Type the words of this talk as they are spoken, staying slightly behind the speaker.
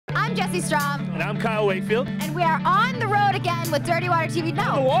I'm Jesse Strohm. And I'm Kyle Wakefield. And we are on the road again with Dirty Water TV. No,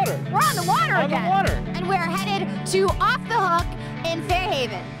 on the water. We're on the water again. On the water. And we're headed to Off the Hook in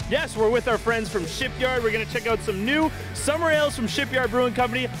Fairhaven. Yes, we're with our friends from Shipyard. We're going to check out some new summer ales from Shipyard Brewing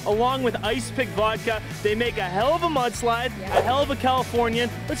Company, along with Ice Pick Vodka. They make a hell of a mudslide, a hell of a Californian.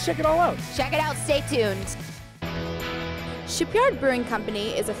 Let's check it all out. Check it out. Stay tuned. Shipyard Brewing Company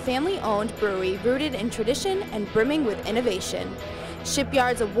is a family-owned brewery rooted in tradition and brimming with innovation.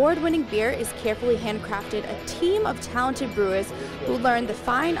 Shipyard's award-winning beer is carefully handcrafted, a team of talented brewers who learned the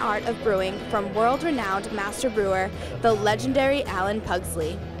fine art of brewing from world-renowned master brewer, the legendary Alan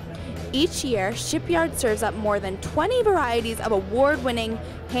Pugsley. Each year, Shipyard serves up more than 20 varieties of award-winning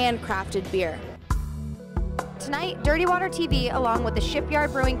handcrafted beer. Tonight, Dirty Water TV, along with the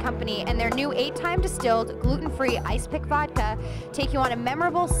Shipyard Brewing Company and their new 8-time distilled, gluten-free Ice Pick Vodka, take you on a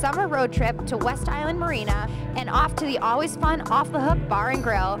memorable summer road trip to West Island Marina and off to the always fun Off the Hook Bar and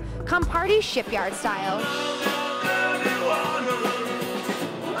Grill. Come party Shipyard style.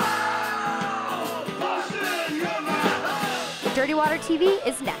 Dirty Water TV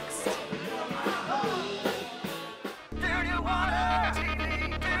is next.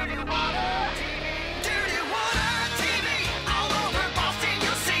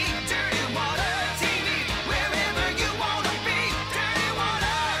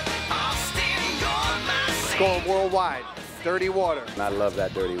 Going worldwide. Dirty Water. I love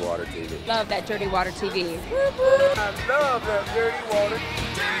that Dirty Water TV. Love that Dirty Water TV. I love that Dirty Water.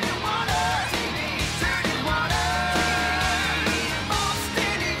 Dirty Water TV. Dirty Water.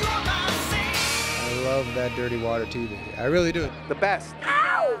 I love that Dirty Water TV. I really do. The best.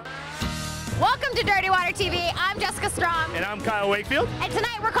 Ow! Welcome to Dirty Water TV. I'm Jessica Strohm. And I'm Kyle Wakefield. And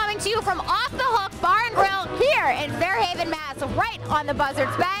tonight we're coming to you from Off the Hook Bar and Grill here in Fairhaven, Mass, right on the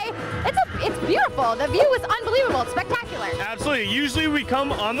Buzzards Bay. It's beautiful. The view is unbelievable. It's spectacular. Absolutely. Usually we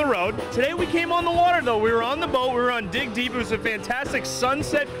come on the road. Today we came on the water, though. We were on the boat. We were on Dig Deep. It was a fantastic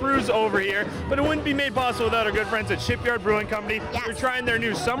sunset cruise over here, but it wouldn't be made possible without our good friends at Shipyard Brewing Company. Yes. We're trying their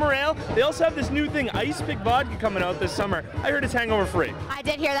new summer ale. They also have this new thing, Ice Pick Vodka, coming out this summer. I heard it's hangover free. I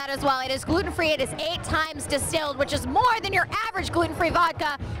did hear that as well. It is gluten-free. It is 8 times distilled, which is more than your average gluten-free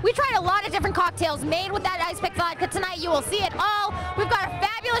vodka. We tried a lot of different cocktails made with that Ice Pick Vodka. Tonight you will see it all. We've got a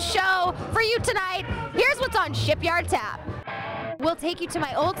fabulous show for you tonight. Here's what's on Shipyard Tap. We'll take you to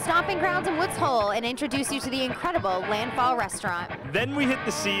my old stomping grounds in Woods Hole and introduce you to the incredible Landfall restaurant. Then we hit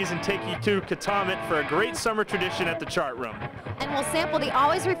the seas and take you to Katomet for a great summer tradition at the Chartroom. And we'll sample the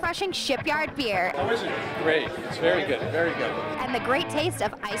always refreshing Shipyard beer. How is it? Great. It's very good. Very good. And the great taste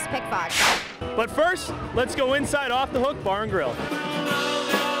of Ice Pick Vodka. But first, let's go inside Off the Hook Bar and Grill.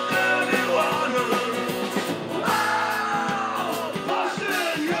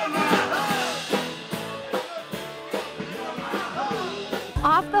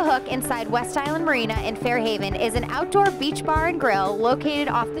 Off the Hook inside West Island Marina in Fairhaven is an outdoor beach bar and grill located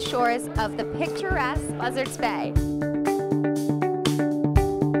off the shores of the picturesque Buzzards Bay.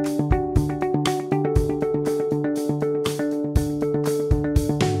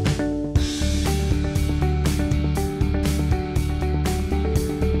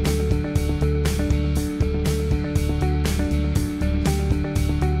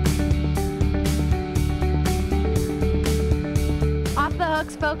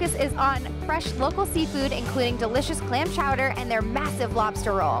 Focus is on fresh local seafood, including delicious clam chowder and their massive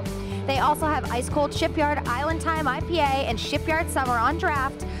lobster roll. They also have ice-cold Shipyard Island Time IPA and Shipyard Summer on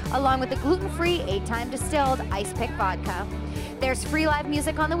draft, along with the gluten-free 8-time distilled Ice Pick Vodka. There's free live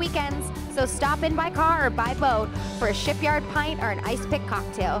music on the weekends, so stop in by car or by boat for a Shipyard pint or an Ice Pick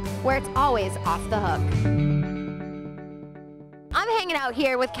cocktail, where it's always off the hook. I'm hanging out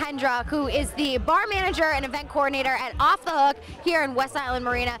here with Kendra, who is the bar manager and event coordinator at Off the Hook here in West Island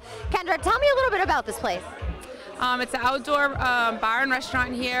Marina. Kendra, tell me a little bit about this place. It's an outdoor bar and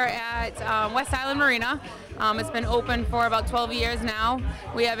restaurant here at West Island Marina. It's been open for about 12 years now.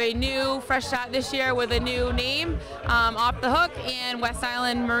 We have a new fresh shot this year with a new name, Off the Hook in West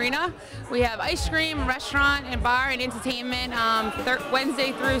Island Marina. We have ice cream, restaurant, and bar and entertainment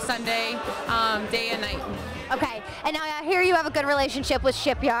Wednesday through Sunday, day and night. Okay, and now I hear you have a good relationship with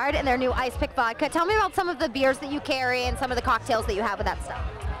Shipyard and their new Ice Pick Vodka. Tell me about some of the beers that you carry and some of the cocktails that you have with that stuff.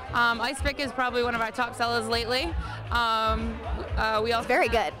 Ice Pick is probably one of our top sellers lately. We also very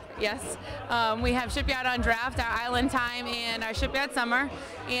good. Yes. We have Shipyard on draft, our Island Time, and our Shipyard Summer.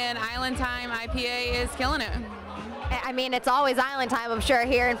 And Island Time IPA is killing it. I mean, it's always Island Time, I'm sure,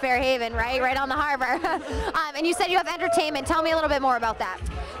 here in Fairhaven, right? Right on the harbor. And you said you have entertainment. Tell me a little bit more about that.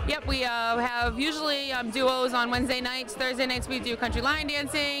 Yep, we have usually duos on Wednesday nights. Thursday nights we do country line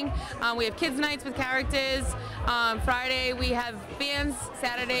dancing. We have kids nights with characters. Friday we have bands.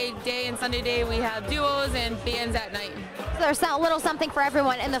 Saturday day and Sunday day we have duos and bands at night. So there's a little something for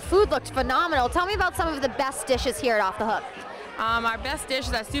everyone, and the food looked phenomenal. Tell me about some of the best dishes here at Off the Hook. Our best dish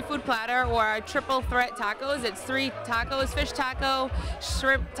is our seafood platter, or our triple threat tacos. It's 3 tacos: fish taco,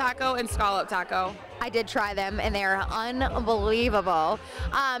 shrimp taco, and scallop taco. I did try them, and they're unbelievable.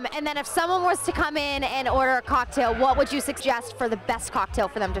 And then if someone was to come in and order a cocktail, what would you suggest for the best cocktail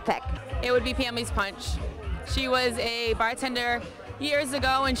for them to pick? It would be Pamely's Punch. She was a bartender years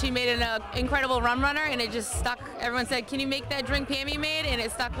ago, and she made an incredible rum runner, and it just stuck. Everyone said, can you make that drink Pammy made? And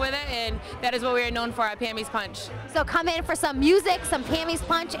it stuck with it, and that is what we are known for at Pammy's Punch. So come in for some music, some Pammy's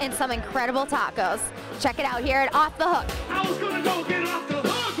Punch, and some incredible tacos. Check it out here at Off the Hook. I was gonna go get off the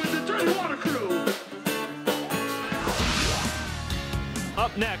hook with the Dirty Water crew.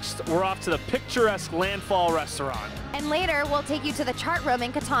 Up next, we're off to the picturesque Landfall restaurant. And later, we'll take you to the Chartroom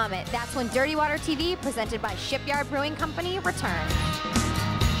in Katomet. That's when Dirty Water TV, presented by Shipyard Brewing Company, returns.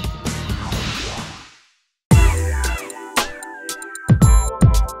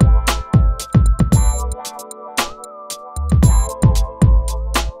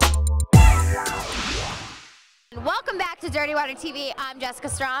 Welcome back to Dirty Water TV. I'm Jessica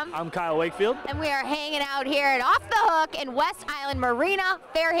Strohm. I'm Kyle Wakefield. And we are hanging out here at Off the Hook in West Island Marina,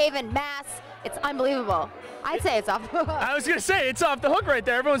 Fairhaven, Mass. It's unbelievable. I'd say it's off the hook. I was going to say, it's off the hook right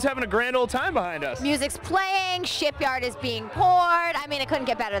there. Everyone's having a grand old time behind us. Music's playing, Shipyard is being poured. I mean, it couldn't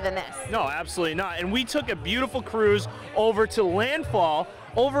get better than this. No, absolutely not. And we took a beautiful cruise over to Landfall,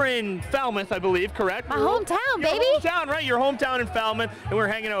 over in Falmouth, I believe, correct? My hometown, baby. Your hometown, right? Your hometown in Falmouth. And we're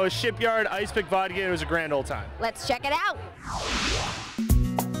hanging out with Shipyard, Ice Pick Vodka. It was a grand old time. Let's check it out.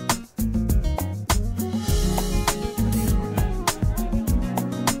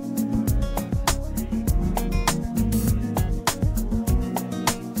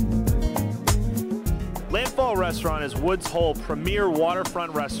 Landfall Restaurant is Woods Hole premier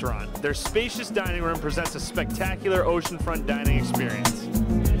waterfront restaurant. Their spacious dining room presents a spectacular oceanfront dining experience.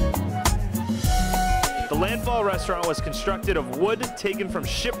 The Landfall Restaurant was constructed of wood taken from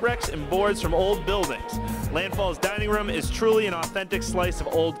shipwrecks and boards from old buildings. Landfall's dining room is truly an authentic slice of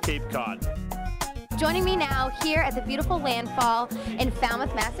old Cape Cod. Joining me now here at the beautiful Landfall in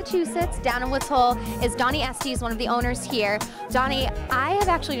Falmouth, Massachusetts, down in Woods Hole, is Donnie Estes, one of the owners here. Donnie, I have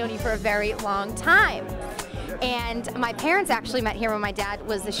actually known you for a very long time. And my parents actually met here when my dad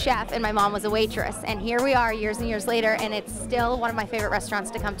was the chef and my mom was a waitress. And here we are years and years later, and it's still one of my favorite restaurants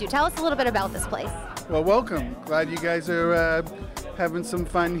to come to. Tell us a little bit about this place. Well, welcome. Glad you guys are having some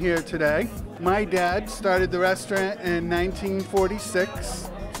fun here today. My dad started the restaurant in 1946.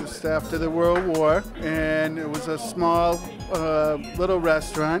 Just after the World War, and it was a small little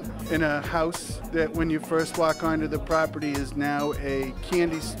restaurant in a house that when you first walk onto the property is now a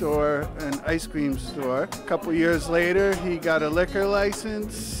candy store and ice cream store. A couple years later, he got a liquor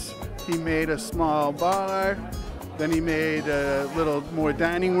license. He made a small bar. Then he made a little more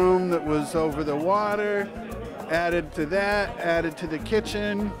dining room that was over the water. Added to that, added to the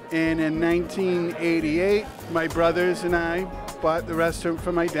kitchen, and in 1988, my brothers and I bought the restaurant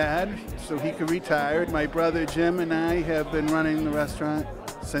for my dad so he could retire. My brother Jim and I have been running the restaurant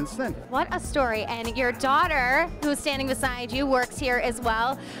since then. What a story. And your daughter, who's standing beside you, works here as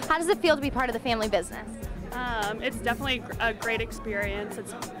well. How does it feel to be part of the family business? It's definitely a great experience.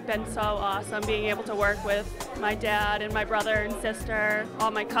 It's been so awesome being able to work with my dad and my brother and sister,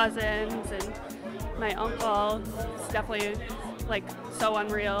 all my cousins and my uncle. It's definitely like so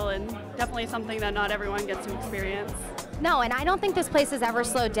unreal and definitely something that not everyone gets to experience. No, and I don't think this place has ever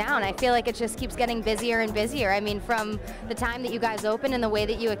slowed down. I feel like it just keeps getting busier and busier. I mean, from the time that you guys opened and the way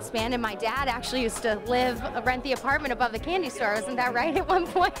that you expanded, my dad actually used to rent the apartment above the candy store. Isn't that right at one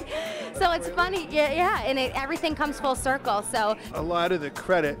point? So it's funny, yeah, and everything comes full circle. So a lot of the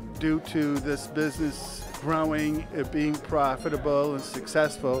credit due to this business growing, it being profitable and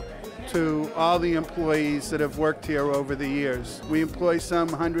successful, to all the employees that have worked here over the years. We employ some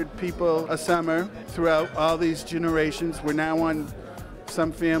 100 people a summer throughout all these generations. We're now on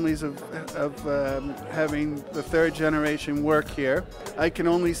some families of having the third generation work here. I can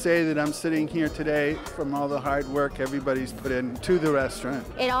only say that I'm sitting here today from all the hard work everybody's put into the restaurant.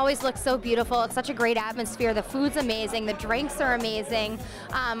 It always looks so beautiful. It's such a great atmosphere. The food's amazing. The drinks are amazing.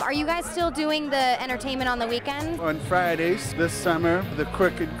 Are you guys still doing the entertainment on the weekend? On Fridays this summer, the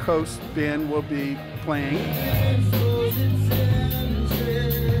Crooked Coast Band will be playing.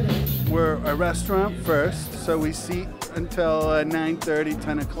 We're a restaurant first, so we seat until 9:30,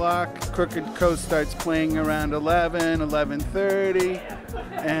 10 o'clock. Crooked Coast starts playing around 11, 11:30.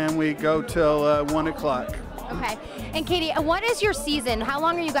 and we go till 1 o'clock. Okay. And Katie, what is your season? How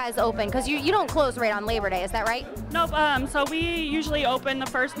long are you guys open? Because you don't close right on Labor Day, is that right? Nope. So we usually open the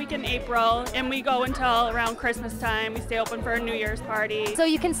first week in April, and we go until around Christmas time. We stay open for a New Year's party. So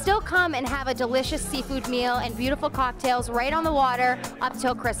you can still come and have a delicious seafood meal and beautiful cocktails right on the water up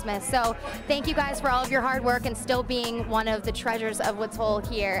till Christmas. So thank you guys for all of your hard work and still being one of the treasures of Woods Hole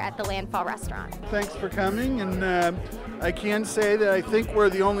here at the Landfall Restaurant. Thanks for coming, and I can say that I think we're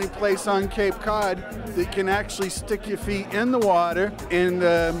the only place on Cape Cod that can actually stick your feet in the water and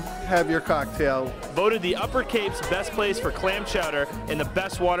have your cocktail. Voted the Upper Cape's best place for clam chowder and the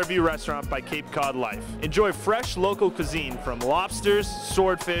best waterview restaurant by Cape Cod Life. Enjoy fresh local cuisine from lobsters,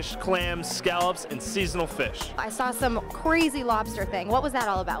 swordfish, clams, scallops, and seasonal fish. I saw some crazy lobster thing. What was that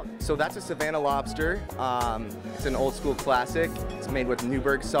all about? So that's a Savannah lobster. It's an old school classic. It's made with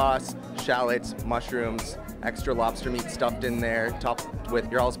Newburgh sauce, shallots, mushrooms, extra lobster meat stuffed in there, topped with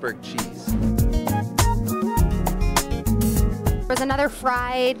Jarlsberg cheese. There was another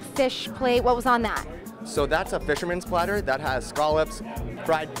fried fish plate. What was on that? So that's a fisherman's platter that has scallops,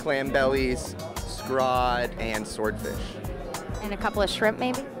 fried clam bellies, scrod, and swordfish. And a couple of shrimp,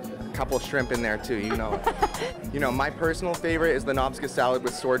 maybe? A couple of shrimp in there too, you know. You know, my personal favorite is the Knobska salad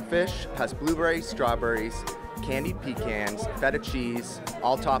with swordfish. It has blueberries, strawberries, candied pecans, feta cheese,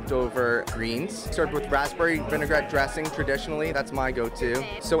 all topped over greens. Served with raspberry vinaigrette dressing traditionally, that's my go-to.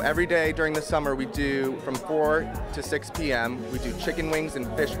 So every day during the summer we do from 4 to 6 p.m. we do chicken wings and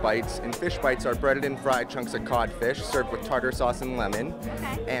fish bites. And fish bites are breaded and fried chunks of codfish served with tartar sauce and lemon.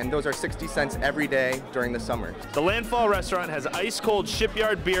 And those are 60 cents every day during the summer. The Landfall Restaurant has ice-cold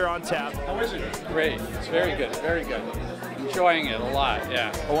Shipyard beer on tap. How is it? Great. It's very good. Very good. Enjoying it a lot,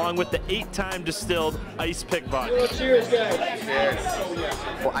 yeah. Along with the 8-time distilled Ice Pick vodka. Well, cheers, guys. Cheers.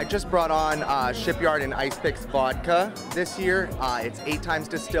 Well, I just brought on Shipyard and Ice Pick's vodka this year. It's 8 times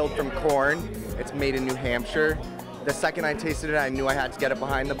distilled from corn. It's made in New Hampshire. The second I tasted it, I knew I had to get it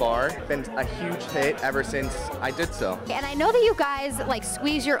behind the bar. It's been a huge hit ever since I did so. And I know that you guys like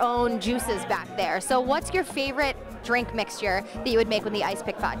squeeze your own juices back there. So what's your favorite drink mixture that you would make with the Ice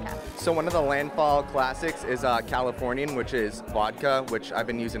Pick vodka? So one of the Landfall classics is Californian, which is vodka, which I've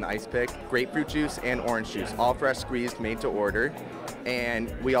been using Ice Pick, grapefruit juice, and orange juice, all fresh squeezed, made to order.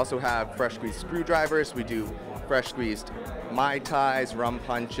 And we also have fresh squeezed screwdrivers. We do fresh squeezed Mai Tais, rum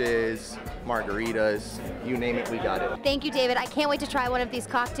punches, margaritas, you name it, we got it. Thank you, David. I can't wait to try one of these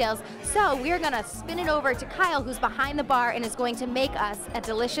cocktails. So we're gonna spin it over to Kyle, who's behind the bar and is going to make us a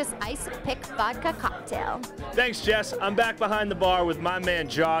delicious Ice Pick vodka cocktail. Thanks, Jess. I'm back behind the bar with my man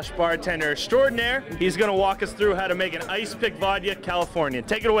Josh, bartender extraordinaire. He's gonna walk us through how to make an Ice Pick vodka Californian.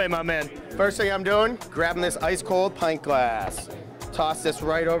 Take it away, my man. First thing I'm doing, grabbing this ice cold pint glass. Toss this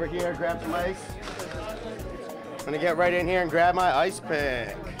right over here, grab some ice. I'm gonna get right in here and grab my Ice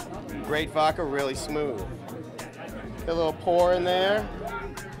Pick. Great vodka, really smooth. Get a little pour in there.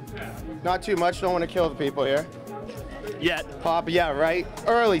 Not too much, don't want to kill the people here. Yet. Pop, yeah, right?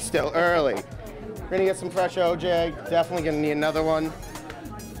 Early still, early. We're gonna get some fresh OJ, definitely gonna need another one.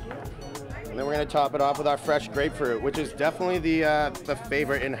 And then we're gonna top it off with our fresh grapefruit, which is definitely the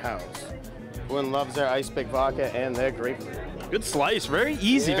favorite in-house. Everyone loves their Ice Pick vodka and their grapefruit. Good slice, very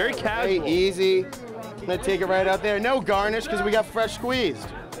easy, Yeah, very casual. Very easy. I'm gonna take it right out there. No garnish, because we got fresh squeezed.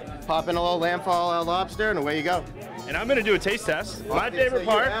 Pop in a little Landfall lobster, and away you go. And I'm gonna do a taste test. My Obviously, favorite you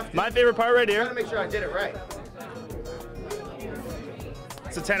part, have to. my favorite part right I here. gotta make sure I did it right.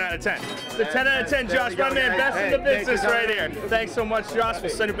 It's a 10 out of 10. It's a 10 out of 10, There Josh, we go, my man, guys. best in Hey, the thank you, business right Jonathan. here. Thanks so much, Josh.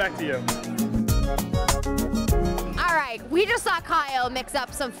 We'll send it back to you. All right, we just saw Kyle mix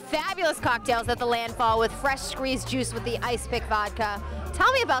up some fabulous cocktails at the Landfall with fresh squeezed juice with the Ice Pick vodka.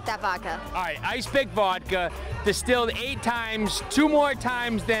 Tell me about that vodka. All right, Ice Pick vodka, distilled 8 times, 2 more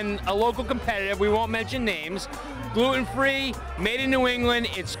times than a local competitor. We won't mention names. Gluten-free, made in New England.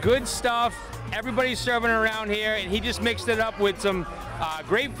 It's good stuff. Everybody's serving it around here, and he just mixed it up with some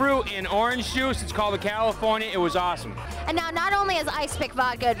grapefruit and orange juice. It's called the California. It was awesome. And now, not only is Ice Pick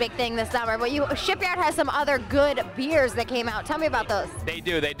vodka a big thing this summer, but Shipyard has some other good beers that came out. Tell me about those. They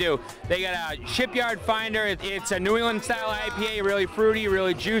do, they do. They got a Shipyard Finder. It's a New England style IPA, really fruity,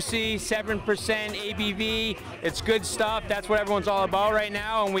 really juicy, 7% ABV. It's good stuff. That's what everyone's all about right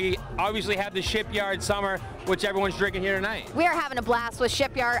now. And we obviously have the Shipyard Summer, which everyone's drinking here tonight. We are having a blast with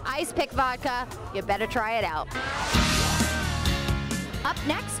Shipyard Ice Pick vodka. You better try it out. Up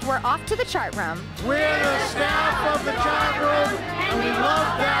next, we're off to the chart room. We're the staff of the chart room, and we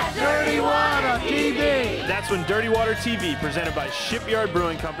love that Dirty Water TV. That's when Dirty Water TV, presented by Shipyard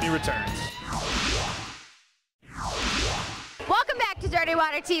Brewing Company, returns. Welcome back to Dirty Dirty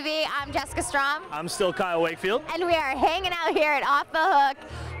Water TV. I'm Jessica Strohm. I'm still Kyle Wakefield. And we are hanging out here at Off the Hook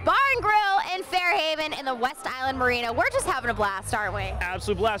Bar and Grill in Fairhaven in the West Island Marina. We're just having a blast, aren't we?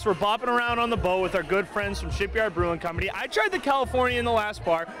 Absolute blast. We're bopping around on the boat with our good friends from Shipyard Brewing Company. I tried the California in the last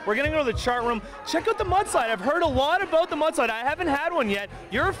bar. We're going to go to the chart room. Check out the mudslide. I've heard a lot about the mudslide. I haven't had one yet.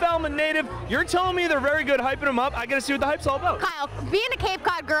 You're a Falmouth native. You're telling me they're very good, hyping them up. I got to see what the hype's all about. Kyle, being a Cape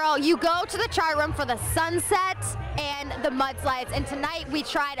Cod girl, you go to the chart room for the sunset and the mudslides. And tonight we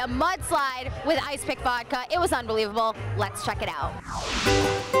tried a mudslide with ice pick vodka. It was unbelievable. Let's check it out.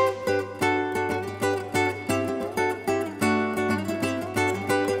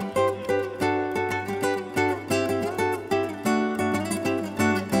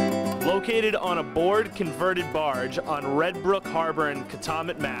 Located on a board-converted barge on Red Brook Harbor in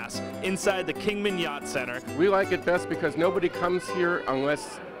Katamet, Mass, inside the Kingman Yacht Center. We like it best because nobody comes here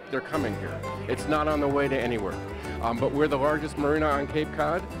unless they're coming here. It's not on the way to anywhere. But we're the largest marina on Cape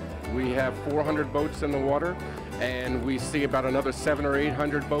Cod. We have 400 boats in the water, and we see about another 700 or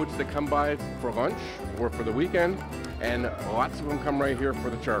 800 boats that come by for lunch or for the weekend, and lots of them come right here for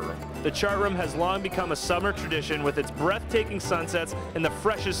the chart room. The chart room has long become a summer tradition with its breathtaking sunsets and the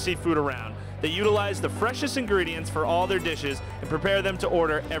freshest seafood around. They utilize the freshest ingredients for all their dishes and prepare them to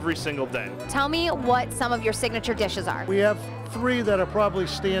order every single day. Tell me what some of your signature dishes are. We have three that are probably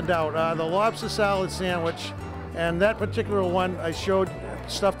stand out. The lobster salad sandwich, and that particular one I showed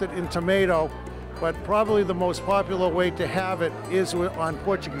stuffed it in tomato, but probably the most popular way to have it is on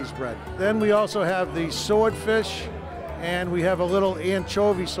Portuguese bread. Then we also have the swordfish, and we have a little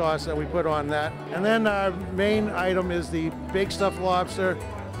anchovy sauce that we put on that. And then our main item is the baked stuffed lobster,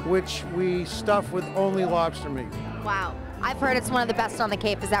 which we stuff with only lobster meat. Wow. I've heard it's one of the best on the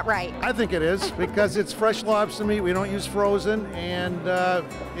Cape. Is that right? I think it is, because it's fresh lobster meat. We don't use frozen, and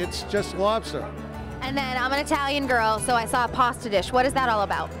it's just lobster. And then I'm an Italian girl, so I saw a pasta dish. What is that all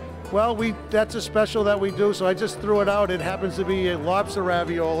about? Well, that's a special that we do, so I just threw it out. It happens to be a lobster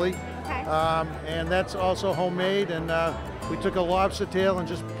ravioli. Okay. And that's also homemade, and we took a lobster tail and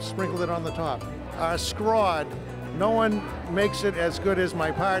just sprinkled it on the top. Our scrod, no one makes it as good as my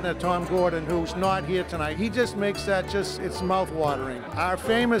partner, Tom Gordon, who's not here tonight. He just makes that it's mouth-watering. Our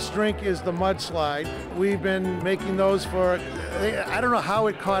famous drink is the mudslide. We've been making those for, I don't know how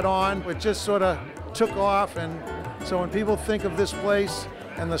it caught on, it just sort of took off, and so when people think of this place,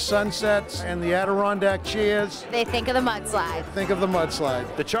 and the sunsets and the Adirondack chairs, they think of the mudslide. Think of the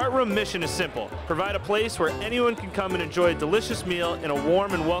mudslide. The chart room mission is simple: provide a place where anyone can come and enjoy a delicious meal in a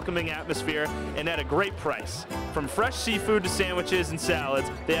warm and welcoming atmosphere and at a great price. From fresh seafood to sandwiches and salads,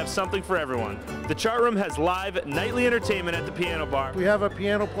 they have something for everyone. The chart room has live nightly entertainment at the piano bar. We have a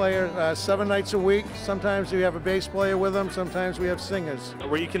piano player 7 nights a week. Sometimes we have a bass player with them. Sometimes we have singers.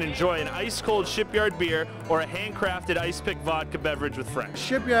 Where you can enjoy an ice-cold Shipyard beer or a handcrafted ice-pick vodka beverage with friends.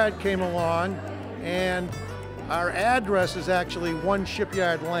 Shipyard came along, and our address is actually 1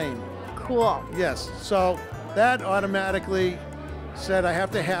 Shipyard Lane. Cool. Yes, so that automatically said I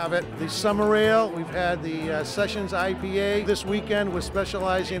have to have it. The summer ale, we've had the Sessions IPA. This weekend we're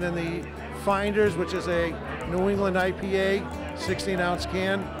specializing in the Finders, which is a New England IPA, 16-ounce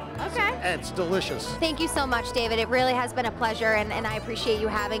can. Okay. It's delicious. Thank you so much, David. It really has been a pleasure, and I appreciate you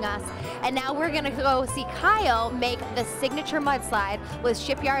having us. And now we're going to go see Kyle make the signature mudslide with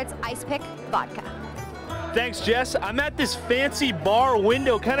Shipyard's Ice Pick Vodka. Thanks, Jess. I'm at this fancy bar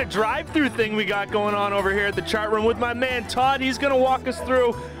window kind of drive-through thing we got going on over here at the chart room with my man Todd. He's going to walk us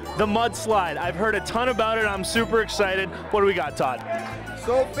through the mudslide. I've heard a ton about it. I'm super excited. What do we got, Todd?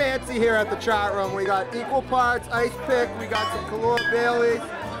 So fancy here at the chart room. We got equal parts ice pick. We got some Kahlua Baileys.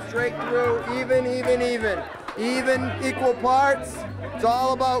 Straight through, even, equal parts. It's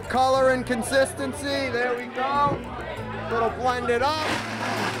all about color and consistency. There we go. Little blended up.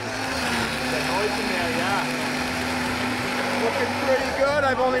 That noise in there, yeah. Looking pretty good.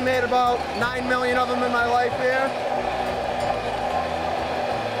 I've only made about 9 million of them in my life here.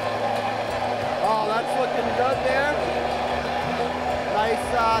 Oh, that's looking good there. Nice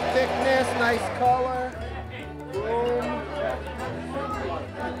thickness, nice color. Boom.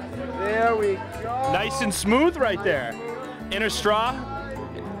 There we go. Nice and smooth right there. Inner straw.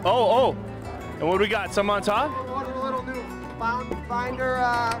 Oh. And what do we got? Some on top? A little new Finder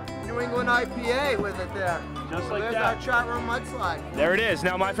New England IPA with it there. Just like there's that. Our chart room mudslide. There it is.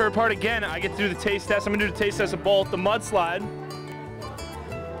 Now my favorite part again, I get to do the taste test. I'm gonna do the taste test of both. The mudslide.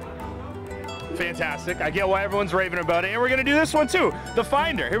 Fantastic. I get why everyone's raving about it. And we're gonna do this one too. The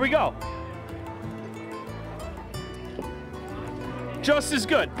Finder. Here we go. Just as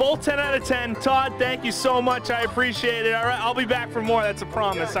good. Both 10 out of 10. Todd, thank you so much. I appreciate it. All right, I'll be back for more. That's a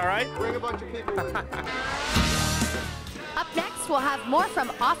promise, all right? Bring a bunch of people with you. Up next, we'll have more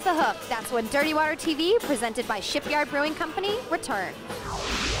from Off the Hook. That's when Dirty Water TV, presented by Shipyard Brewing Company, returns.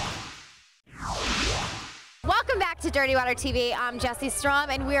 Welcome back to Dirty Water TV. I'm Jessie Strohm,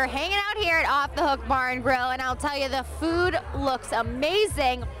 and we are hanging out here at Off the Hook Bar and Grill, and I'll tell you, the food looks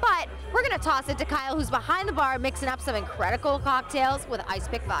amazing, but we're gonna toss it to Kyle, who's behind the bar mixing up some incredible cocktails with ice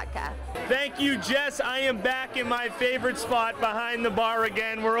pick vodka. Thank you, Jess. I am back in my favorite spot behind the bar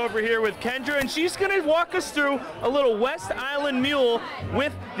again. We're over here with Kendra, and she's gonna walk us through a little West Island Mule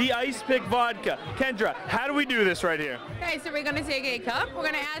with the ice pick vodka. Kendra, how do we do this right here? Okay, so we're gonna take a cup. We're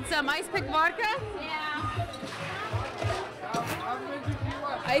gonna add some ice pick vodka.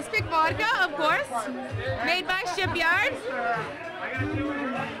 Ice pick vodka, of course, made by Shipyard.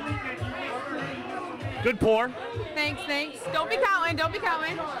 Good pour. Thanks, thanks. Don't be counting, don't be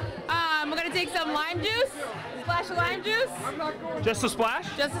counting. We're gonna take some lime juice, splash of lime juice. Just a splash?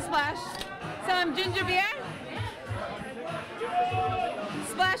 Just a splash. Some ginger beer.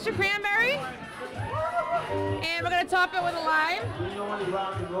 Splash of cranberry. And we're gonna top it with a lime.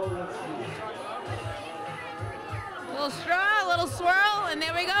 A little straw, a little swirl, and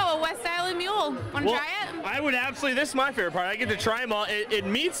there we go, a West Island Mule. Want to try it? I would absolutely, this is my favorite part. I get to try them all. It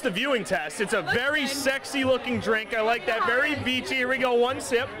meets the viewing test. It's a very sexy looking drink. I like that, very beachy. Here we go, one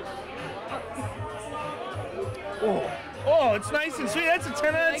sip. Oh, it's nice and sweet. That's a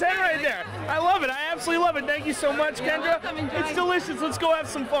 10 out of 10 right there. I love it. I absolutely love it. Thank you so much, Kendra. It's delicious. Let's go have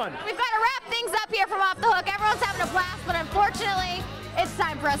some fun. We've got to wrap things up here from Off the Hook. Everyone's having a blast, but unfortunately, it's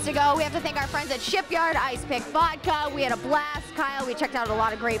time for us to go. We have to thank our friends at Shipyard Ice Pick Vodka. We had a blast. Kyle, we checked out a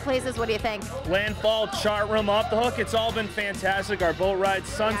lot of great places. What do you think? Landfall, Chartroom, Off the Hook. It's all been fantastic. Our boat ride,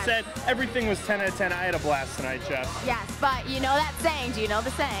 sunset, everything was 10 out of 10. I had a blast tonight, Jess. Yes, but you know that saying. Do you know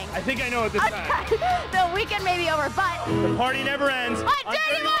the saying? I think I know it this time. The weekend may be over, but the party never ends. On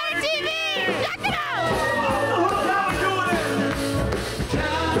Dirty Water TV! Check it out!